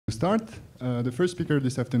start. The first speaker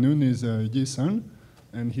this afternoon is Yi Sun,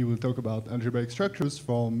 and he will talk about algebraic structures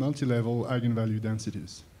for multi-level eigenvalue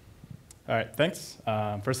densities. All right, thanks.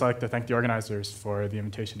 First, I'd like to thank the organizers for the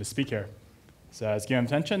invitation to speak here. So as Guillaume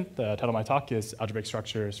mentioned, the title of my talk is Algebraic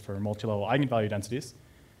Structures for Multi-Level Eigenvalue Densities.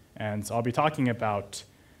 And so I'll be talking about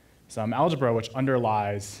some algebra which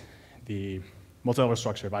underlies the multi-level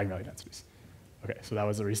structure of eigenvalue densities. Okay, so that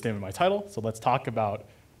was a restatement of my title. So let's talk about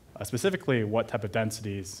specifically what type of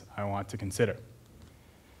densities I want to consider.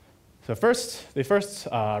 So the first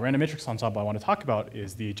random matrix ensemble I want to talk about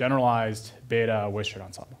is the generalized beta Wishart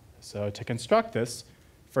ensemble. So to construct this,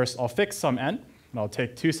 first I'll fix some n, and I'll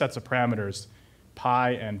take two sets of parameters,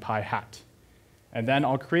 pi and pi hat. And then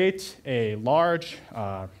I'll create a large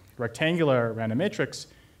rectangular random matrix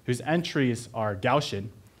whose entries are Gaussian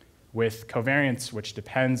with covariance which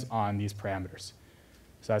depends on these parameters.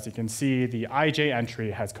 So as you can see, the ij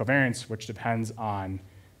entry has covariance which depends on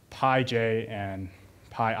pi j and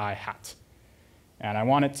pi I hat. And I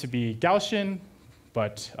want it to be Gaussian,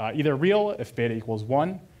 but either real if beta equals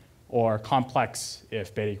 1, or complex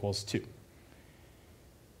if beta equals 2.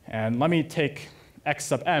 And let me take x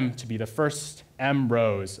sub m to be the first m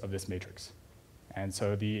rows of this matrix. And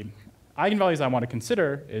so the eigenvalues I want to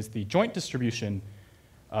consider is the joint distribution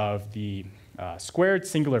of the squared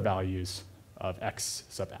singular values of x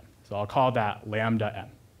sub m. So I'll call that lambda m.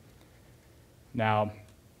 Now,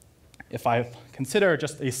 if I consider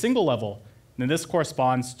just a single level, then this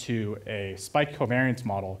corresponds to a spike covariance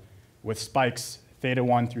model with spikes theta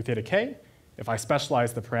 1 through theta k if I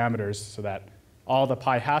specialize the parameters so that all the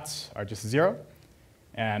pi hats are just 0,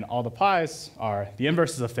 and all the pi's are the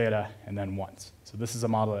inverses of theta and then 1s. So this is a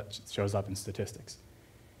model that shows up in statistics.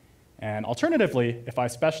 And alternatively, if I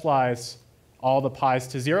specialize all the pi's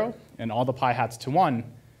to 0 and all the pi hats to 1,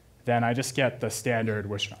 then I just get the standard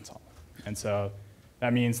Wishart ensemble. And so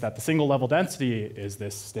that means that the single level density is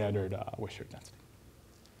this standard Wishart density.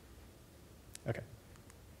 Okay.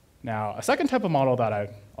 Now, a second type of model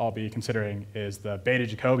that I'll be considering is the beta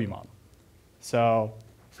Jacobi model. So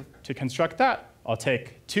to construct that, I'll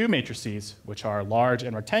take two matrices, which are large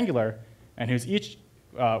and rectangular, and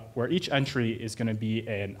where each entry is going to be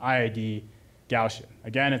an IID Gaussian.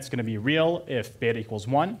 Again, it's going to be real if beta equals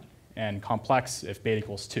 1, and complex if beta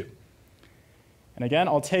equals 2. And again,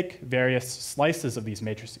 I'll take various slices of these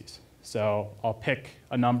matrices. So I'll pick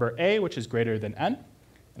a number a, which is greater than n,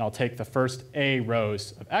 and I'll take the first a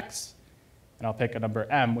rows of x, and I'll pick a number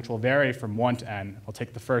m, which will vary from 1 to n. I'll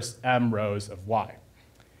take the first m rows of y.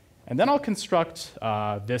 And then I'll construct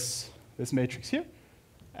this matrix here,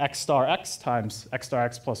 x star x times x star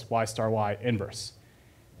x plus y star y inverse.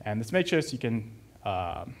 And this matrix, you can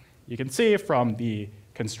see from the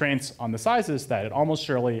constraints on the sizes that it almost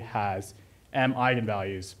surely has m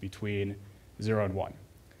eigenvalues between 0 and 1.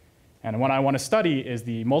 And what I want to study is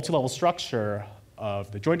the multi-level structure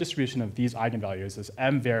of the joint distribution of these eigenvalues as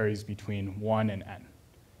m varies between 1 and n.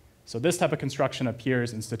 So this type of construction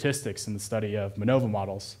appears in statistics in the study of MANOVA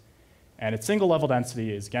models. And its single level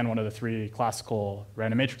density is, again, one of the three classical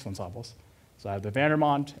random matrix ensembles. So I have the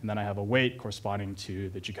Vandermonde, and then I have a weight corresponding to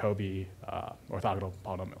the Jacobi orthogonal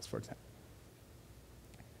polynomials, for example.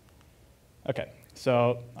 OK,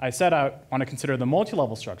 so I said I want to consider the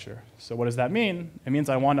multi-level structure. So what does that mean? It means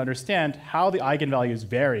I want to understand how the eigenvalues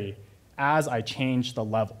vary as I change the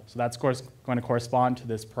level. So that's going to correspond to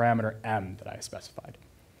this parameter m that I specified.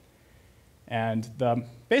 And the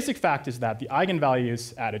basic fact is that the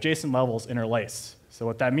eigenvalues at adjacent levels interlace. So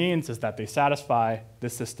what that means is that they satisfy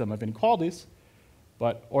this system of inequalities.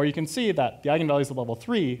 Or you can see that the eigenvalues at level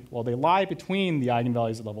 3, well, they lie between the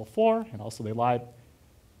eigenvalues at level 4, and also they lie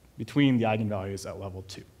between the eigenvalues at level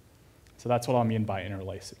 2. So that's what I mean by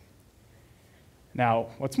interlacing. Now,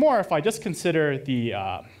 what's more, if I just consider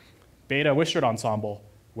the beta Wishart ensemble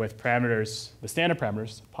with parameters, the standard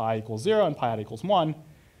parameters, pi equals 0 and pi hat equals 1,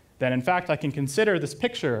 then in fact I can consider this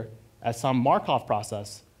picture as some Markov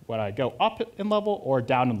process when I go up in level or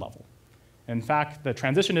down in level. In fact, the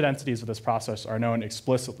transition densities of this process are known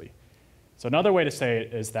explicitly. So another way to say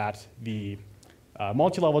it is that the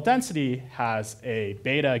multi-level density has a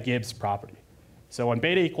beta Gibbs property. So when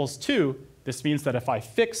beta equals 2, this means that if I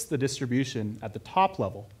fix the distribution at the top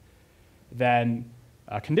level, then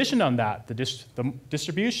conditioned on that, the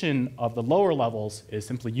distribution of the lower levels is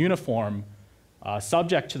simply uniform,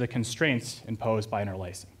 subject to the constraints imposed by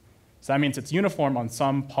interlacing. So that means it's uniform on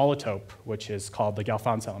some polytope, which is called the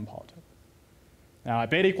Gelfand-Salin polytope. Now, at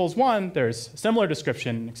beta equals 1, there's a similar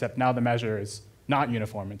description, except now the measure is not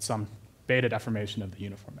uniform. It's some beta deformation of the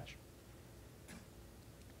uniform measure.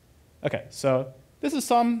 OK, so this is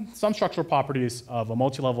some structural properties of a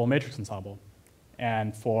multi-level matrix ensemble.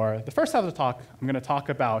 And for the first half of the talk, I'm going to talk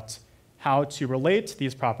about how to relate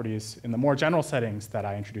these properties in the more general settings that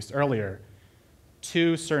I introduced earlier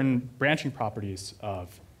to certain branching properties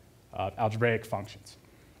of algebraic functions.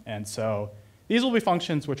 And so these will be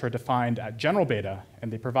functions which are defined at general beta,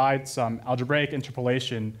 and they provide some algebraic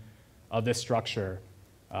interpolation of this structure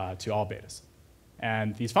to all betas.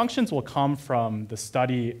 And these functions will come from the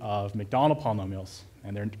study of Macdonald polynomials,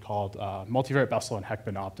 and they're called multivariate Bessel and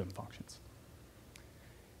Heckman-Opdam functions.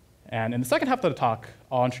 And in the second half of the talk,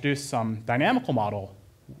 I'll introduce some dynamical model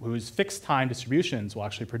whose fixed time distributions will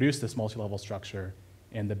actually produce this multi-level structure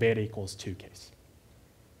in the beta equals 2 case.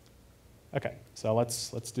 Okay, so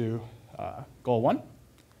let's do goal 1.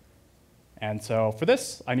 And so for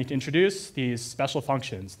this, I need to introduce these special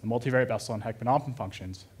functions, the multivariate Bessel and Heckman-Opdam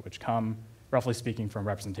functions, which come, roughly speaking, from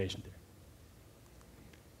representation theory.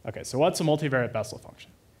 Okay, so what's a multivariate Bessel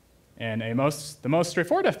function? And the most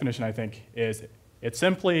straightforward definition, I think, is it's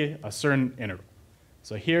simply a certain integral.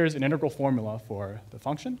 So here's an integral formula for the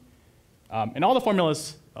function. In all the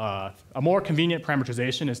formulas, a more convenient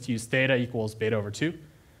parameterization is to use theta equals beta over 2.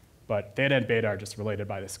 But theta and beta are just related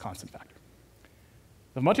by this constant factor.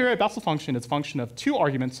 The multivariate Bessel function is a function of 2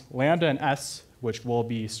 arguments, lambda and s, which will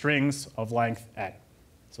be strings of length n.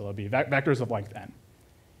 So they'll be vectors of length n.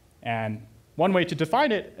 And one way to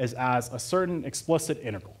define it is as a certain explicit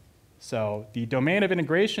integral. So the domain of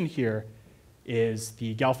integration here is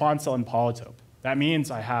the Galfond-Sutton polytope. That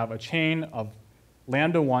means I have a chain of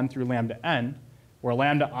lambda 1 through lambda n, where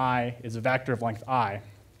lambda I is a vector of length I,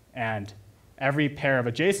 and every pair of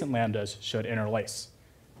adjacent lambdas should interlace.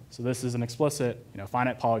 So this is an explicit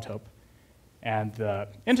finite polytope. And the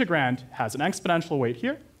integrand has an exponential weight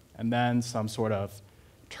here, and then some sort of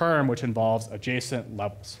term which involves adjacent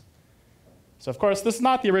levels. So of course, this is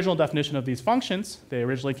not the original definition of these functions. They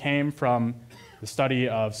originally came from the study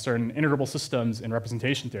of certain integrable systems in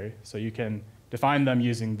representation theory. So you can define them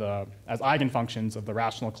using as eigenfunctions of the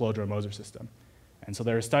rational Kolodro-Moser system. And so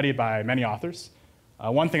they're studied by many authors.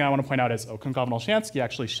 One thing I want to point out is O'Connell and Olshansky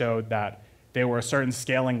actually showed that they were a certain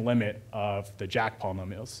scaling limit of the Jack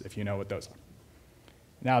polynomials, if you know what those are.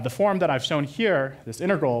 Now, the form that I've shown here, this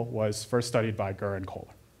integral, was first studied by Gorin and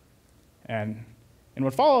Kohler. And in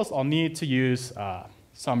what follows, I'll need to use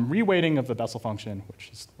some reweighting of the Bessel function,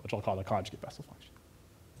 which I'll call the conjugate Bessel function.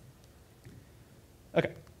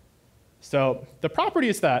 Okay, so the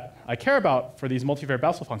properties that I care about for these multivariate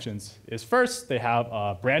Bessel functions is first, they have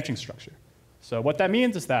a branching structure. So what that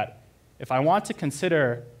means is that if I want to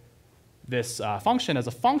consider this function as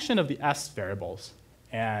a function of the s variables,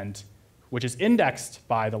 and which is indexed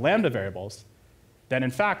by the lambda variables, then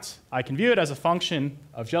in fact, I can view it as a function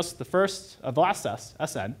of just the last s,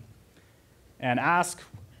 Sn, and ask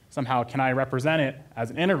somehow, can I represent it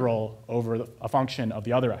as an integral over a function of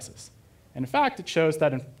the other s's? And in fact, it shows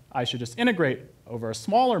that I should just integrate over a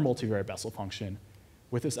smaller multivariate Bessel function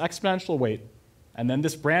with this exponential weight and then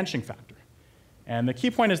this branching factor. And the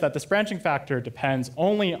key point is that this branching factor depends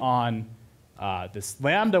only on this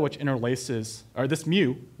lambda, which interlaces, or this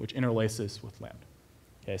mu, which interlaces with lambda.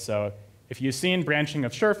 Okay, so if you've seen branching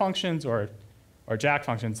of Schur functions or Jack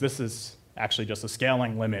functions, this is actually just a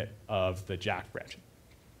scaling limit of the Jack branching.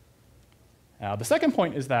 Now, the second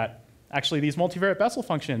point is that actually these multivariate Bessel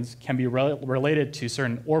functions can be related to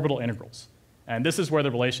certain orbital integrals. And this is where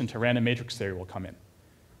the relation to random matrix theory will come in.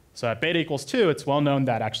 So at beta equals 2, it's well known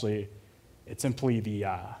that actually it's simply the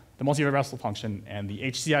multivariate Bessel function and the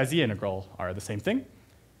HCIZ integral are the same thing.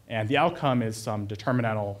 And the outcome is has a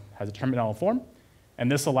determinantal form.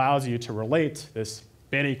 And this allows you to relate this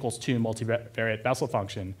beta equals 2 multivariate Bessel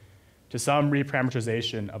function to some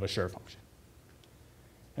reparameterization of a Schur function.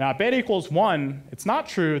 Now, at beta equals 1, it's not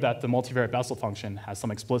true that the multivariate Bessel function has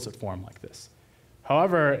some explicit form like this.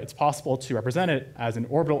 However, it's possible to represent it as an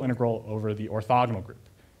orbital integral over the orthogonal group.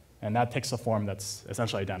 And that takes a form that's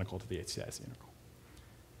essentially identical to the HCIZ integral.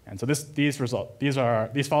 And so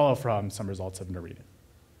these follow from some results of Norwegian.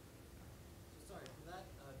 So sorry, for that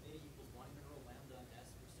beta equals 1 integral lambda and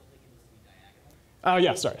s, we're still taking this to be diagonal? Oh,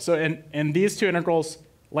 yeah, sorry. So in these two integrals,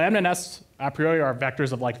 lambda and s a priori are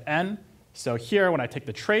vectors of length n. So here, when I take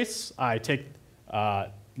the trace, I take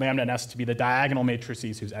lambda and s to be the diagonal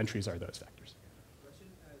matrices whose entries are those vectors. Question,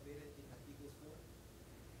 beta equals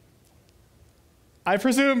 4? I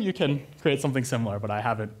presume you can create something similar, but I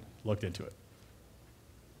haven't looked into it.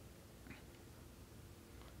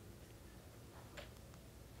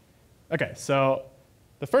 Okay, so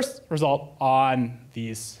the first result on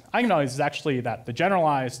these eigenvalues is actually that the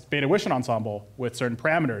generalized beta Wishart ensemble with certain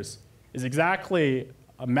parameters is exactly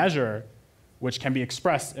a measure which can be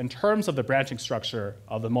expressed in terms of the branching structure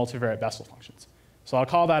of the multivariate Bessel functions. So I'll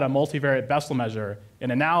call that a multivariate Bessel measure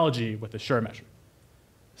in analogy with the Schur measure.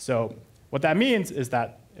 So what that means is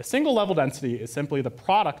that a single level density is simply the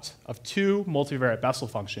product of two multivariate Bessel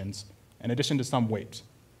functions in addition to some weight.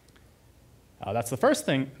 That's the first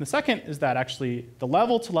thing. The second is that actually the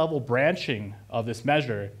level-to-level branching of this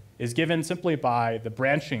measure is given simply by the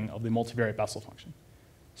branching of the multivariate Bessel function.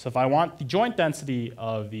 So if I want the joint density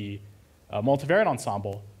of the multivariate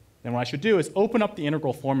ensemble, then what I should do is open up the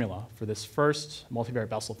integral formula for this first multivariate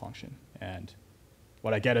Bessel function. And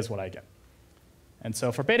what I get is what I get. And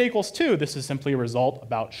so for beta equals 2, this is simply a result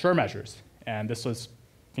about Schur measures. And this was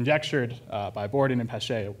conjectured by Borodin and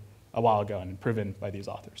Pesce a while ago and proven by these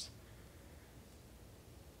authors.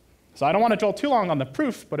 So I don't want to dwell too long on the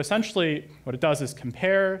proof, but essentially what it does is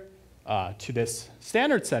compare to this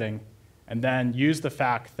standard setting and then use the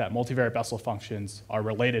fact that multivariate Bessel functions are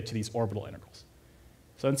related to these orbital integrals.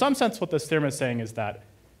 So in some sense, what this theorem is saying is that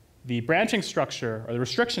the branching structure or the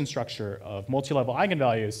restriction structure of multilevel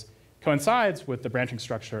eigenvalues coincides with the branching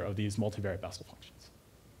structure of these multivariate Bessel functions.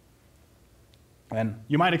 And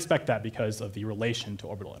you might expect that because of the relation to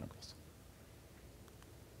orbital integrals.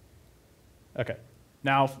 OK,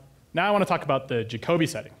 now I want to talk about the Jacobi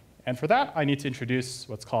setting. And for that, I need to introduce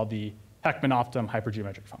what's called the Heckman-Opdam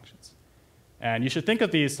hypergeometric functions. And you should think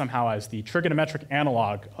of these somehow as the trigonometric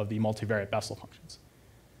analog of the multivariate Bessel functions.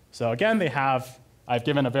 So again, I've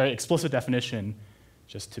given a very explicit definition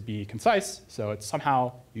just to be concise. So it's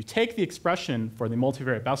somehow you take the expression for the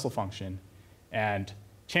multivariate Bessel function and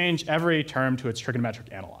change every term to its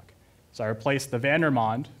trigonometric analog. So I replace the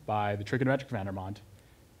Vandermonde by the trigonometric Vandermonde.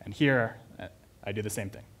 And here, I do the same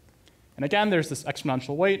thing. And again, there's this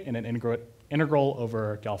exponential weight in an integral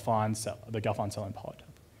over the Galfond-Selin polytope.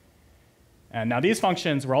 And now these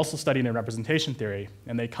functions were also studied in representation theory,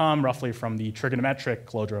 and they come roughly from the trigonometric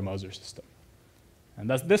Kolodrow-Moser system. And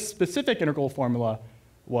this specific integral formula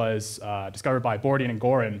was discovered by Borodin and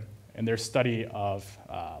Gorin in their study of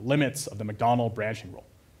limits of the McDonald branching rule.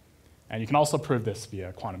 And you can also prove this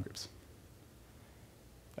via quantum groups.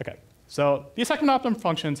 OK, so these Heckman-Opdam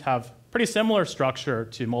functions have pretty similar structure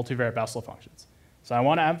to multivariate Bessel functions. So I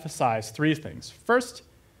want to emphasize three things. First,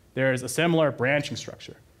 there is a similar branching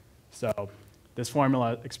structure. So this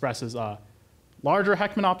formula expresses a larger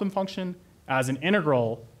Heckman-Opdam function as an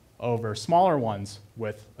integral over smaller ones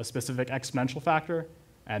with a specific exponential factor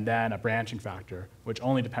and then a branching factor, which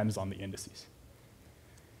only depends on the indices.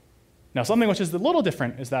 Now, something which is a little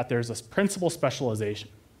different is that there's this principal specialization.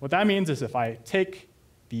 What that means is if I take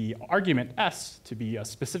the argument S to be a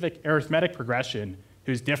specific arithmetic progression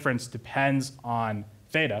whose difference depends on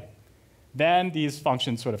theta, then these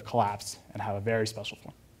functions sort of collapse and have a very special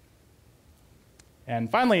form. And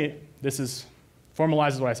finally, this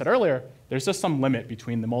formalizes what I said earlier. There's just some limit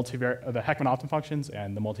between the Heckman-Opdam functions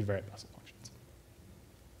and the multivariate Bessel functions.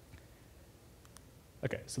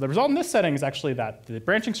 OK, so the result in this setting is actually that the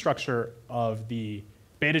branching structure of the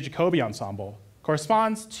beta Jacobi ensemble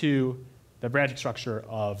corresponds to the branching structure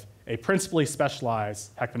of a principally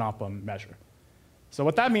specialized Heckman-Opdam measure. So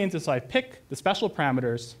what that means is I pick the special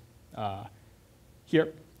parameters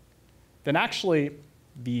here, then actually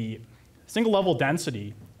the single level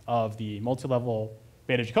density of the multilevel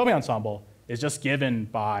beta Jacobi ensemble is just given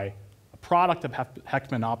by a product of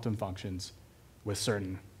Heckman-Opdam functions with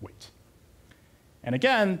certain weight. And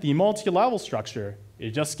again, the multi-level structure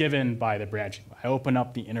is just given by the branching. I open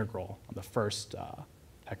up the integral on the first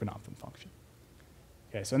Heckman-Opdam function.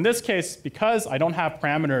 Okay, so in this case, because I don't have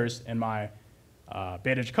parameters in my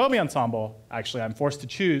beta Jacobi ensemble, actually I'm forced to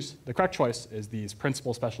choose. The correct choice is these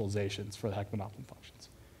principal specializations for the Heckman-Opdam functions.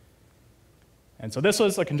 And so this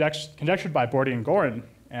was conjectured by Borodin and Gorin,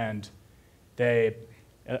 and it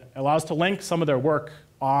allows to link some of their work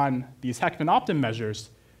on these Heckman-Opdam measures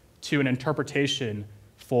to an interpretation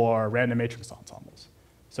for random matrix ensembles.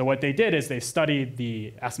 So what they did is they studied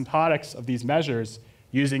the asymptotics of these measures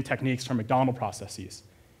using techniques from McDonald processes,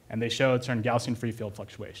 and they showed certain Gaussian free field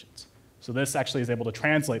fluctuations. So this actually is able to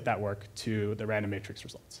translate that work to the random matrix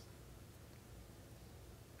results.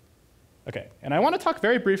 OK, and I want to talk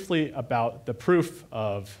very briefly about the proof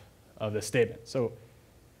of this statement. So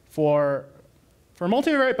for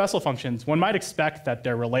multivariate Bessel functions, one might expect that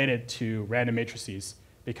they're related to random matrices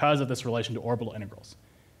because of this relation to orbital integrals.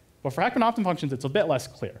 But for Heckman-Opdam functions, it's a bit less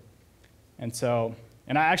clear. And so,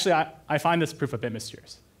 I find this proof a bit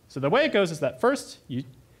mysterious. So the way it goes is that first,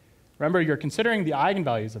 remember, you're considering the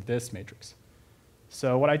eigenvalues of this matrix.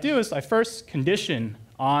 So what I do is I first condition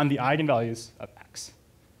on the eigenvalues of x,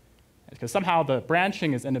 because somehow the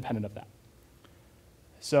branching is independent of that.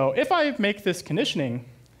 So if I make this conditioning,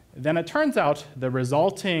 then it turns out the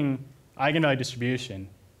resulting eigenvalue distribution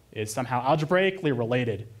is somehow algebraically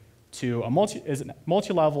related to a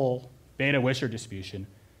multi-level beta Wishart distribution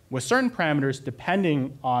with certain parameters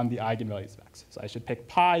depending on the eigenvalues of x. So I should pick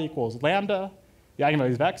pi equals lambda, the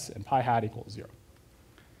eigenvalues of x, and pi hat equals 0.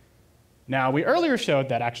 Now, we earlier showed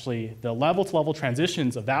that actually the level-to-level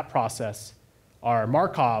transitions of that process are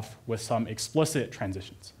Markov with some explicit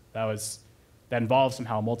transitions. That involves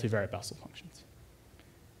somehow multivariate Bessel functions.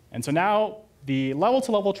 And so now the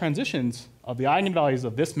level-to-level transitions of the eigenvalues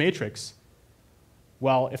of this matrix,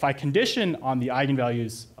 well, if I condition on the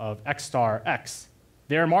eigenvalues of x star x,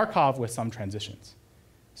 they're Markov with some transitions.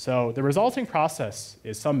 So the resulting process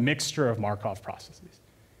is some mixture of Markov processes.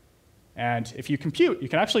 And if you compute, you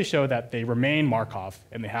can actually show that they remain Markov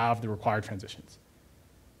and they have the required transitions.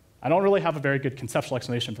 I don't really have a very good conceptual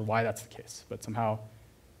explanation for why that's the case, but somehow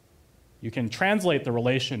you can translate the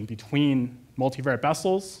relation between multivariate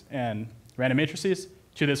Bessels and random matrices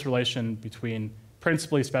to this relation between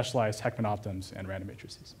principally specialized Heckman-Opdams and random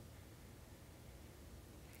matrices.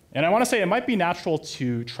 And I want to say it might be natural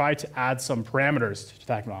to try to add some parameters to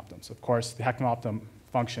the Heckman-Opdams. Of course, the Heckman-Opdam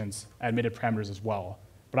functions admitted parameters as well.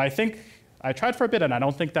 But I think I tried for a bit, and I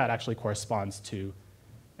don't think that actually corresponds to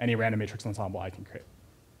any random matrix ensemble I can create.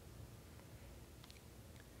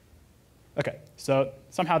 OK, so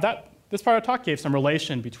somehow this part of the talk gave some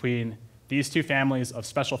relation between these two families of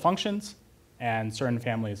special functions and certain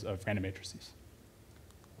families of random matrices.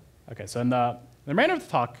 OK, so in the remainder of the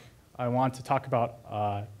talk, I want to talk about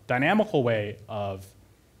a dynamical way of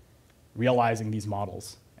realizing these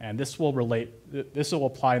models. And this will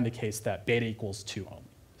apply in the case that beta equals 2 only,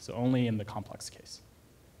 so only in the complex case.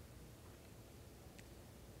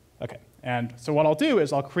 OK, and so what I'll do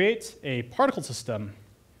is I'll create a particle system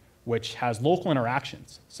which has local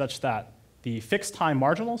interactions such that the fixed time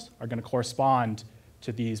marginals are going to correspond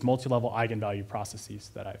to these multi-level eigenvalue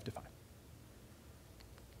processes that I've defined.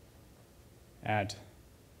 And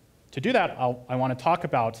to do that, I want to talk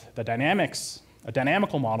about the dynamics, a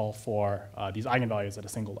dynamical model for these eigenvalues at a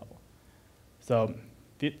single level. So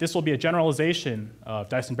this will be a generalization of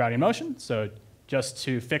Dyson-Brownian motion. So just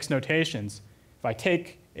to fix notations, if I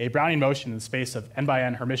take a Brownian motion in the space of n by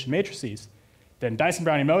n Hermitian matrices, then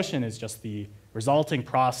Dyson-Brownian motion is just the resulting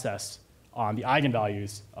process on the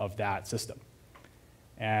eigenvalues of that system.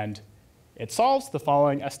 And it solves the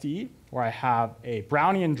following SDE, where I have a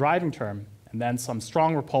Brownian driving term and then some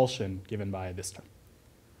strong repulsion given by this term.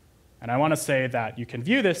 And I want to say that you can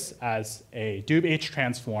view this as a Doob H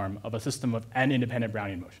transform of a system of n independent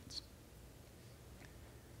Brownian motions.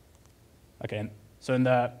 OK, and so in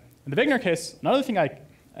the Wigner case, another thing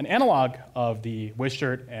an analog of the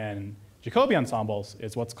Wishart and Jacobi ensembles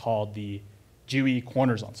is what's called the Dewey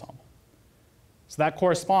corners ensemble. So that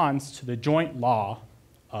corresponds to the joint law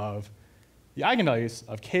of the eigenvalues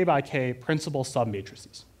of k by k principal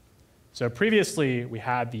submatrices. So previously, we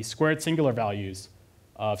had the squared singular values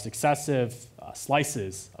of successive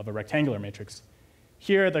slices of a rectangular matrix.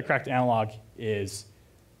 Here, the correct analog is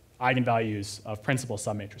eigenvalues of principal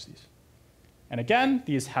submatrices. And again,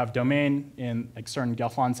 these have domain in a certain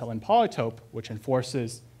Gelfand-Selin polytope, which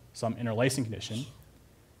enforces some interlacing condition.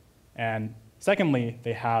 And secondly,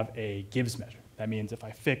 they have a Gibbs measure. That means if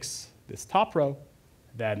I fix this top row,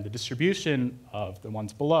 then the distribution of the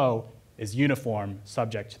ones below is uniform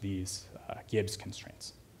subject to these Gibbs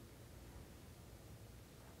constraints.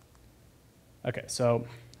 OK, so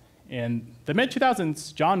in the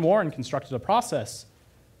mid-2000s, John Warren constructed a process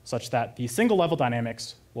such that the single-level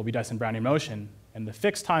dynamics will be Dyson-Brownian motion, and the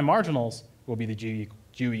fixed time marginals will be the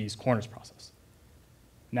Dewey's corners process.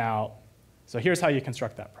 Now, so here's how you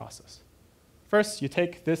construct that process. First, you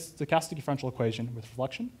take this stochastic differential equation with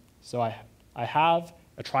reflection. So I have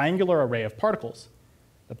a triangular array of particles.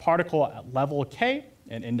 The particle at level k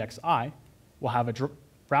and index I will have a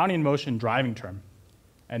Brownian motion driving term.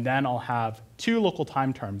 And then I'll have two local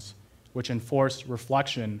time terms, which enforce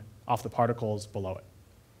reflection off the particles below it.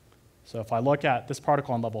 So if I look at this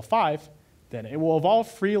particle on level 5, then it will evolve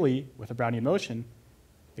freely with a Brownian motion,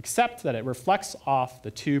 except that it reflects off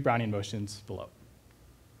the two Brownian motions below.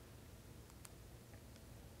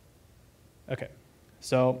 OK,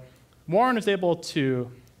 so Warren is able to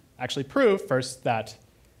actually prove first that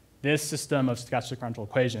this system of stochastic differential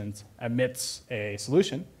equations admits a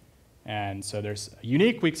solution. And so there's a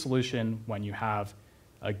unique weak solution when you have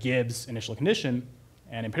a Gibbs initial condition.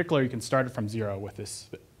 And in particular, you can start it from 0 with this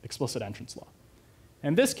explicit entrance law.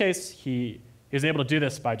 In this case, he is able to do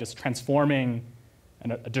this by just transforming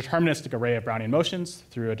a deterministic array of Brownian motions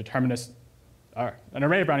through an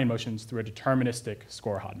array of Brownian motions through a deterministic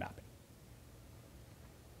Skor-Hod mapping.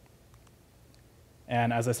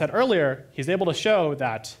 And as I said earlier, he's able to show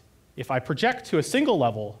that if I project to a single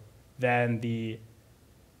level then the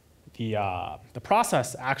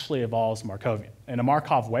process actually evolves Markovian in a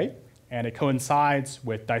Markov way, and it coincides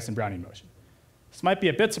with Dyson-Brownian motion. This might be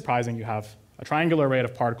a bit surprising. You have a triangular array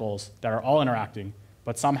of particles that are all interacting,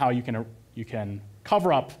 but somehow you can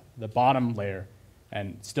cover up the bottom layer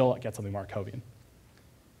and still get something Markovian.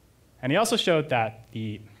 And he also showed that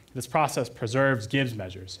this process preserves Gibbs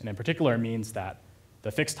measures, and in particular it means that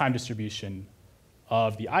the fixed time distribution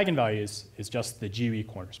of the eigenvalues is just the GUE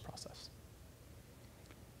corners process.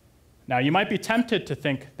 Now, you might be tempted to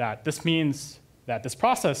think that this means that this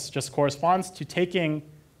process just corresponds to taking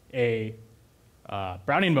a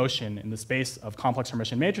Brownian motion in the space of complex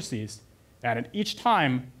Hermitian matrices, and at each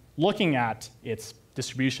time looking at its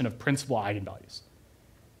distribution of principal eigenvalues,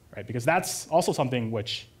 right? Because that's also something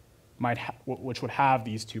which would have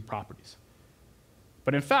these two properties.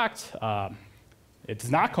 But in fact, it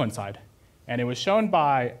does not coincide, and it was shown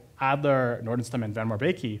by Adler, Nordenstam, and Van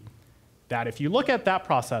Moerbeke that if you look at that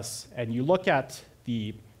process and you look at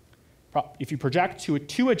if you project to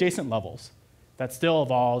two adjacent levels, that still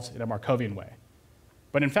evolves in a Markovian way.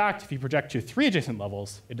 But in fact, if you project to three adjacent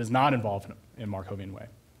levels, it does not evolve in a Markovian way.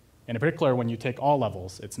 And in particular, when you take all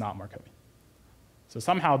levels, it's not Markovian. So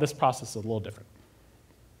somehow this process is a little different.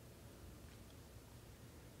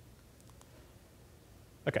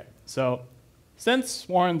 Okay, so since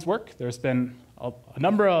Warren's work, there's been a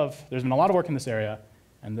lot of work in this area,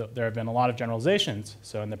 and there have been a lot of generalizations.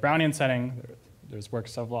 So in the Brownian setting, there's work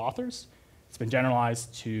of several authors. It's been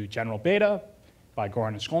generalized to general beta by Gorin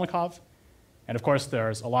and Shkolnikov. And of course,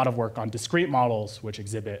 there's a lot of work on discrete models which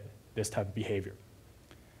exhibit this type of behavior.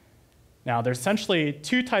 Now, there's essentially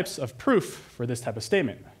two types of proof for this type of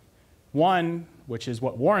statement. One, which is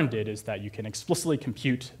what Warren did, is that you can explicitly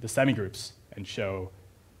compute the semigroups and show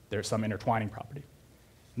there's some intertwining property.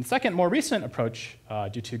 And the second, more recent approach,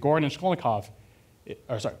 due to Paul and Shkolnikov,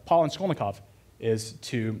 is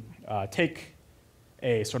to take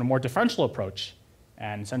a sort of more differential approach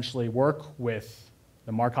and essentially work with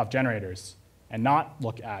the Markov generators and not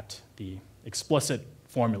look at the explicit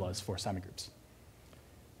formulas for semigroups.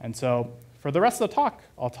 And so for the rest of the talk,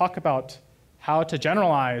 I'll talk about how to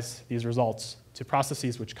generalize these results to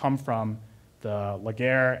processes which come from the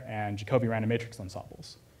Laguerre and Jacobi random matrix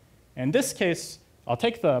ensembles. In this case, I'll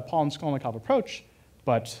take the Paul and Shkolnikov approach,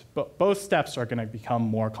 but both steps are going to become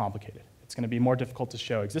more complicated. It's going to be more difficult to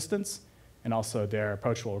show existence, and also their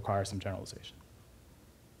approach will require some generalization.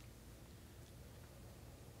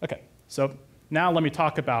 Okay, so now let me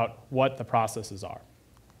talk about what the processes are.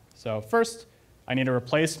 So first, I need a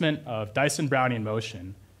replacement of Dyson-Brownian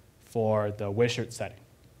motion for the Wishart setting.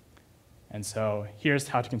 And so here's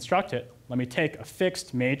how to construct it. Let me take a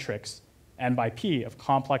fixed matrix n by p of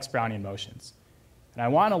complex Brownian motions. And I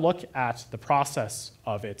want to look at the process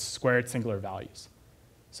of its squared singular values.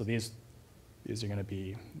 So these are going to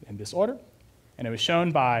be in this order. And it was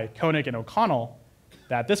shown by König and O'Connell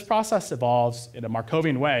that this process evolves in a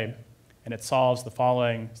Markovian way, and it solves the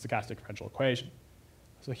following stochastic differential equation.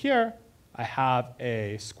 So here I have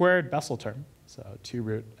a squared Bessel term, so 2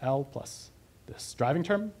 root L plus this driving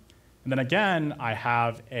term. And then again, I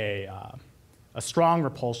have a strong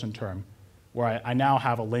repulsion term where I now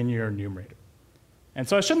have a linear numerator. And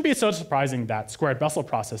so it shouldn't be so surprising that squared Bessel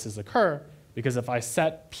processes occur, because if I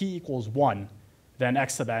set p equals 1, then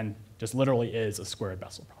x sub n just literally is a squared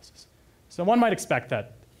Bessel process. So one might expect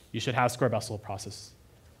that you should have squared Bessel process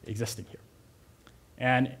existing here.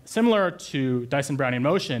 And similar to Dyson-Brownian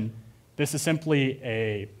motion, this is simply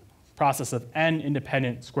a process of n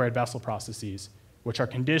independent squared Bessel processes, which are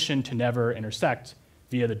conditioned to never intersect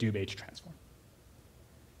via the Dubh transform.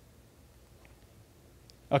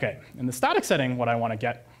 Okay, in the static setting, what I want to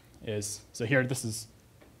get is, so here this is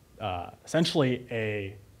essentially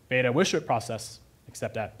a beta Wishart process,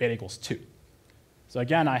 except at beta equals 2. So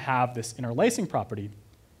again, I have this interlacing property,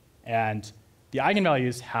 and the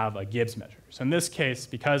eigenvalues have a Gibbs measure. So in this case,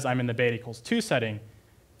 because I'm in the beta equals 2 setting,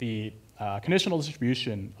 the conditional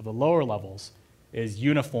distribution of the lower levels is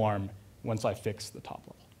uniform once I fix the top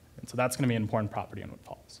level. And so that's going to be an important property in what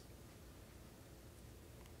follows.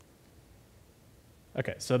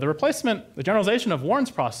 Okay, so the generalization of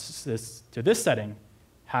Warren's process to this setting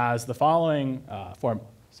has the following formula.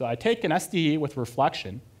 So I take an SDE with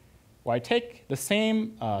reflection, where I take the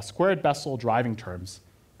same squared Bessel driving terms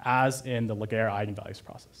as in the Laguerre eigenvalues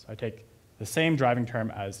process. I take the same driving term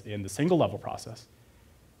as in the single level process,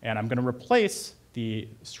 and I'm going to replace the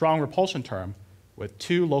strong repulsion term with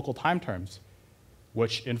 2 local time terms,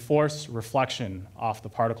 which enforce reflection off the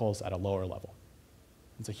particles at a lower level.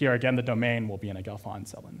 And so here, again, the domain will be in a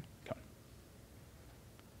Gelfand-Selin cone.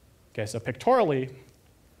 Okay, so pictorially,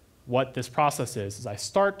 what this process is I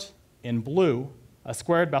start in blue, a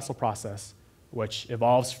squared Bessel process which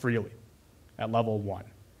evolves freely at level 1.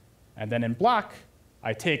 And then in black,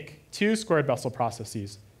 I take 2 squared Bessel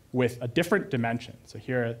processes with a different dimension. So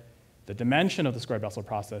here, the dimension of the squared Bessel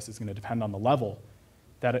process is going to depend on the level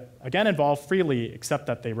that, again, evolve freely, except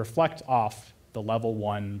that they reflect off the level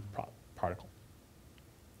 1 particle.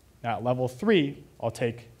 Now, at level 3, I'll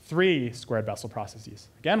take 3 squared Bessel processes,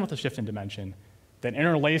 again with a shift in dimension, then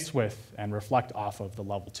interlace with and reflect off of the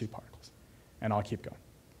level 2 particles. And I'll keep going.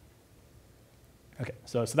 OK,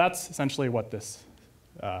 so that's essentially what this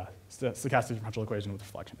stochastic differential equation with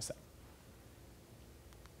reflection is saying.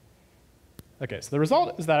 OK, so the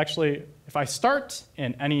result is that actually, if I start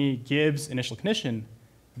in any Gibbs initial condition,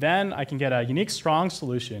 then I can get a unique strong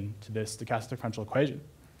solution to this stochastic differential equation.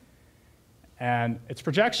 And its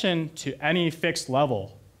projection to any fixed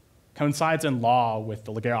level coincides in law with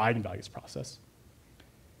the Laguerre eigenvalues process.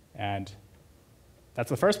 And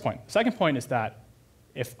that's the first point. The second point is that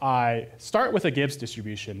if I start with a Gibbs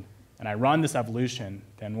distribution and I run this evolution,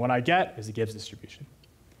 then what I get is a Gibbs distribution.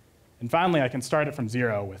 And finally, I can start it from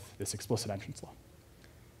 0 with this explicit entrance law.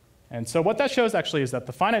 And so what that shows actually is that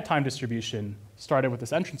the finite time distribution started with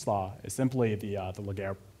this entrance law is simply the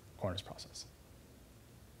Laguerre corners process.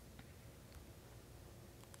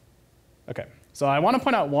 OK, so I want to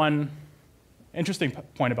point out one interesting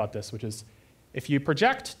point about this, which is if you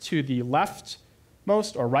project to the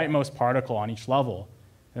leftmost or rightmost particle on each level,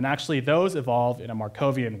 then actually those evolve in a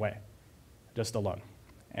Markovian way, just alone.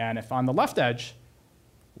 And if on the left edge,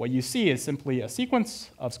 what you see is simply a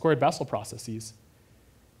sequence of squared Bessel processes,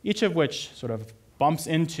 each of which sort of bumps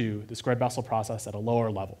into the squared Bessel process at a lower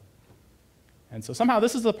level. And so somehow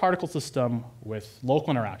this is a particle system with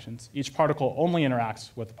local interactions. Each particle only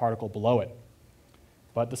interacts with the particle below it.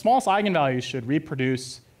 But the smallest eigenvalue should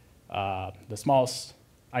reproduce the smallest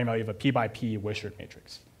eigenvalue of a p by p Wishart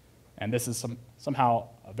matrix. And this is somehow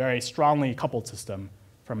a very strongly coupled system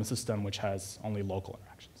from a system which has only local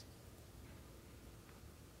interactions.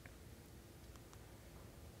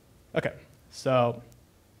 OK, so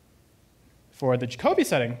for the Jacobi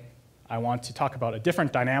setting, I want to talk about a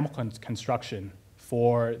different dynamical construction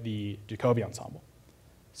for the Jacobi ensemble.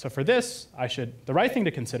 So for this, the right thing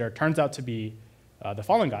to consider turns out to be the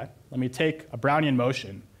following guy. Let me take a Brownian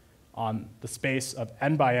motion on the space of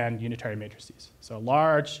n by n unitary matrices. So a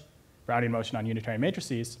large Brownian motion on unitary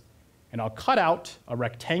matrices, and I'll cut out a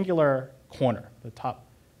rectangular corner, the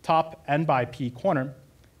top n by p corner,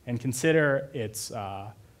 and consider its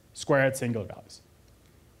squared singular values.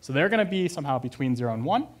 So they're going to be somehow between 0 and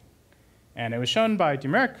 1. And it was shown by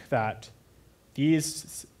Doumerc that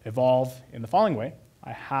these evolve in the following way.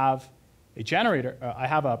 I have a generator. I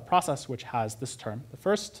have a process which has this term. The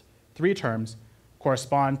first 3 terms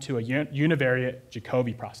correspond to a univariate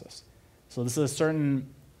Jacobi process. So this is a certain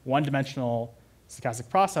one-dimensional stochastic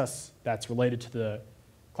process that's related to the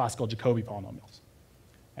classical Jacobi polynomials.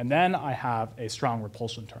 And then I have a strong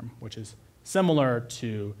repulsion term, which is similar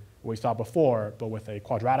to what we saw before, but with a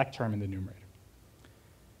quadratic term in the numerator.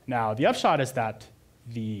 Now, the upshot is that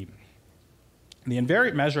the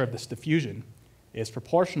invariant measure of this diffusion is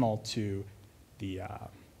proportional to the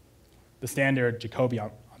standard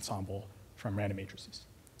Jacobi ensemble from random matrices.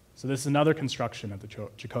 So this is another construction of the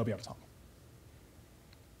Jacobi ensemble.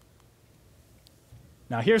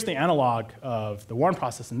 Now, here's the analog of the Warren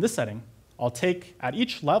process in this setting. I'll take, at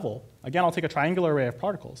each level, again, I'll take a triangular array of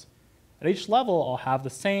particles. At each level, I'll have the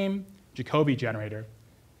same Jacobi generator,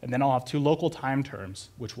 and then I'll have 2 local time terms,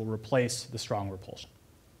 which will replace the strong repulsion.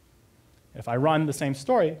 If I run the same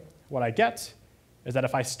story, what I get is that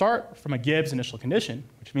if I start from a Gibbs initial condition,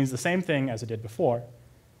 which means the same thing as it did before,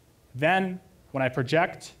 then when I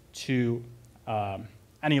project to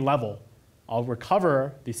any level, I'll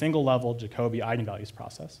recover the single level Jacobi eigenvalues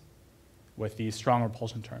process with these strong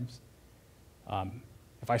repulsion terms.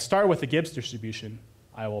 If I start with the Gibbs distribution,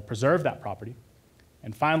 I will preserve that property.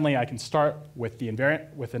 And finally, I can start with an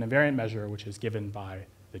invariant measure, which is given by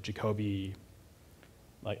the Jacobi,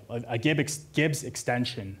 like a Gibbs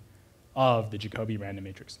extension of the Jacobi random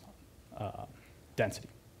matrix density.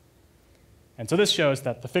 And so this shows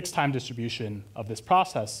that the fixed time distribution of this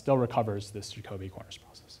process still recovers this Jacobi corners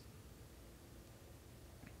process.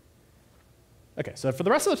 OK, so for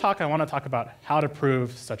the rest of the talk, I want to talk about how to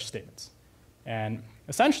prove such statements. And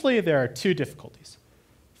essentially, there are 2 difficulties.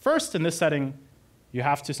 First, in this setting, you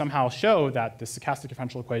have to somehow show that the stochastic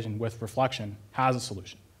differential equation with reflection has a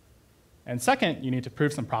solution. And second, you need to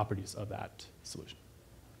prove some properties of that solution.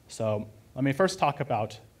 So let me first talk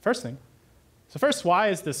about first thing. So first, why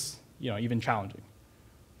is this even challenging?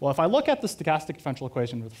 Well, if I look at the stochastic differential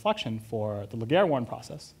equation with reflection for the Laguerre-Warren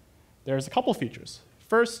process, there's a couple features.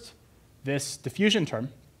 First, this diffusion term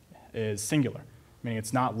is singular, meaning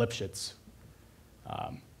it's not Lipschitz.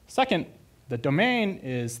 Second, the domain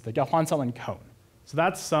is the Gelfand-Selin cone. So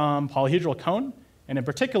that's some polyhedral cone, and in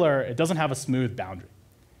particular, it doesn't have a smooth boundary.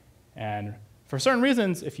 And for certain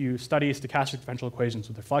reasons, if you study stochastic differential equations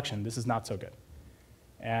with reflection, this is not so good.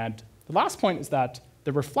 And the last point is that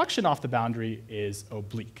the reflection off the boundary is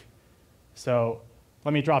oblique. So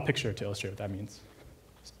let me draw a picture to illustrate what that means.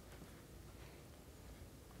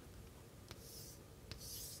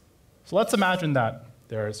 So let's imagine that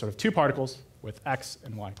there are sort of two particles with x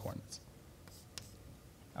and y coordinates.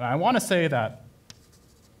 And I want to say that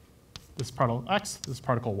this particle x, this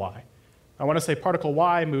particle y. I want to say particle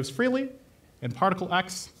y moves freely, and particle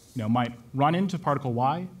x might run into particle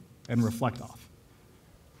y and reflect off.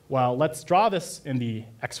 Well, let's draw this in the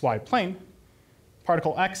xy plane.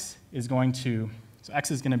 Particle x is going to, so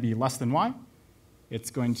x is going to be less than y.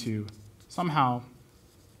 It's going to somehow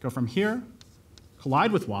go from here,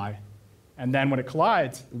 collide with y, and then when it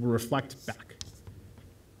collides, it will reflect back.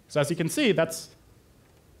 So as you can see, that's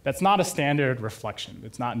not a standard reflection.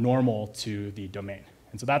 It's not normal to the domain.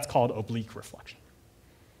 And so that's called oblique reflection.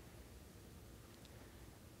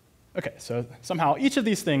 OK, so somehow each of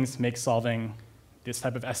these things makes solving this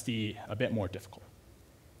type of SDE a bit more difficult.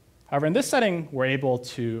 However, in this setting, we're able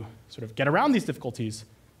to sort of get around these difficulties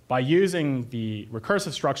by using the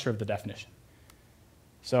recursive structure of the definition.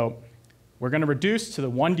 So we're going to reduce to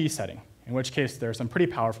the 1D setting, in which case there are some pretty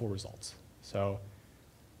powerful results. So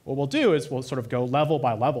what we'll do is we'll sort of go level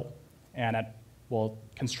by level, and we'll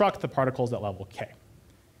construct the particles at level k.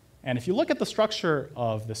 And if you look at the structure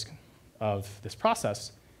of this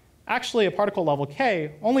process, actually a particle level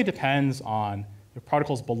k only depends on the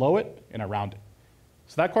particles below it and around it.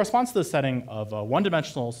 So that corresponds to the setting of a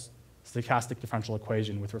one-dimensional stochastic differential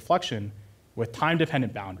equation with reflection with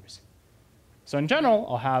time-dependent boundaries. So in general,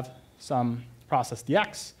 I'll have some process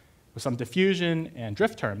dx with some diffusion and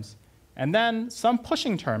drift terms, and then some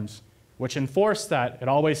pushing terms which enforce that it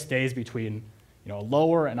always stays between a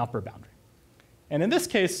lower and upper boundary. And in this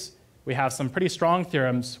case, we have some pretty strong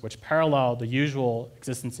theorems which parallel the usual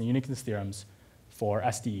existence and uniqueness theorems for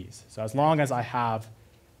SDEs. So as long as I have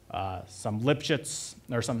some Lipschitz,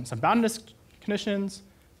 or some boundedness conditions,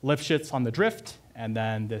 Lipschitz on the drift, and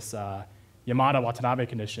then this Yamada-Watanabe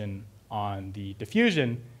condition on the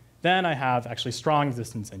diffusion, then I have actually strong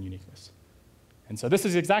existence and uniqueness. And so this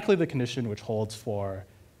is exactly the condition which holds for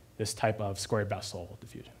this type of square Bessel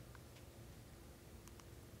diffusion.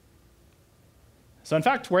 So in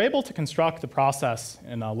fact, we're able to construct the process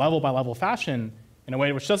in a level-by-level fashion in a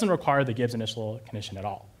way which doesn't require the Gibbs initial condition at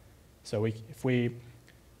all. So if we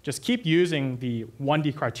just keep using the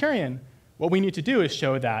 1D criterion, what we need to do is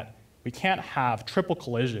show that we can't have triple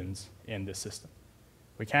collisions in this system.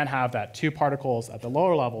 We can't have that two particles at the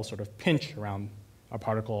lower level sort of pinch around a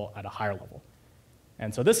particle at a higher level.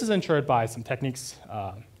 And so this is ensured by some techniques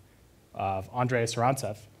of Andrei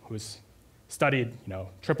Sarantsev, who's studied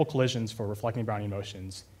triple collisions for reflecting Brownian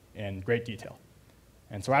motions in great detail.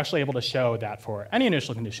 And so we're actually able to show that for any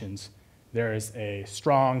initial conditions, there is a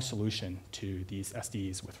strong solution to these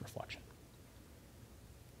SDEs with reflection,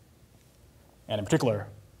 and in particular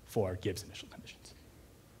for Gibbs initial conditions.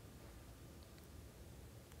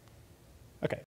 OK.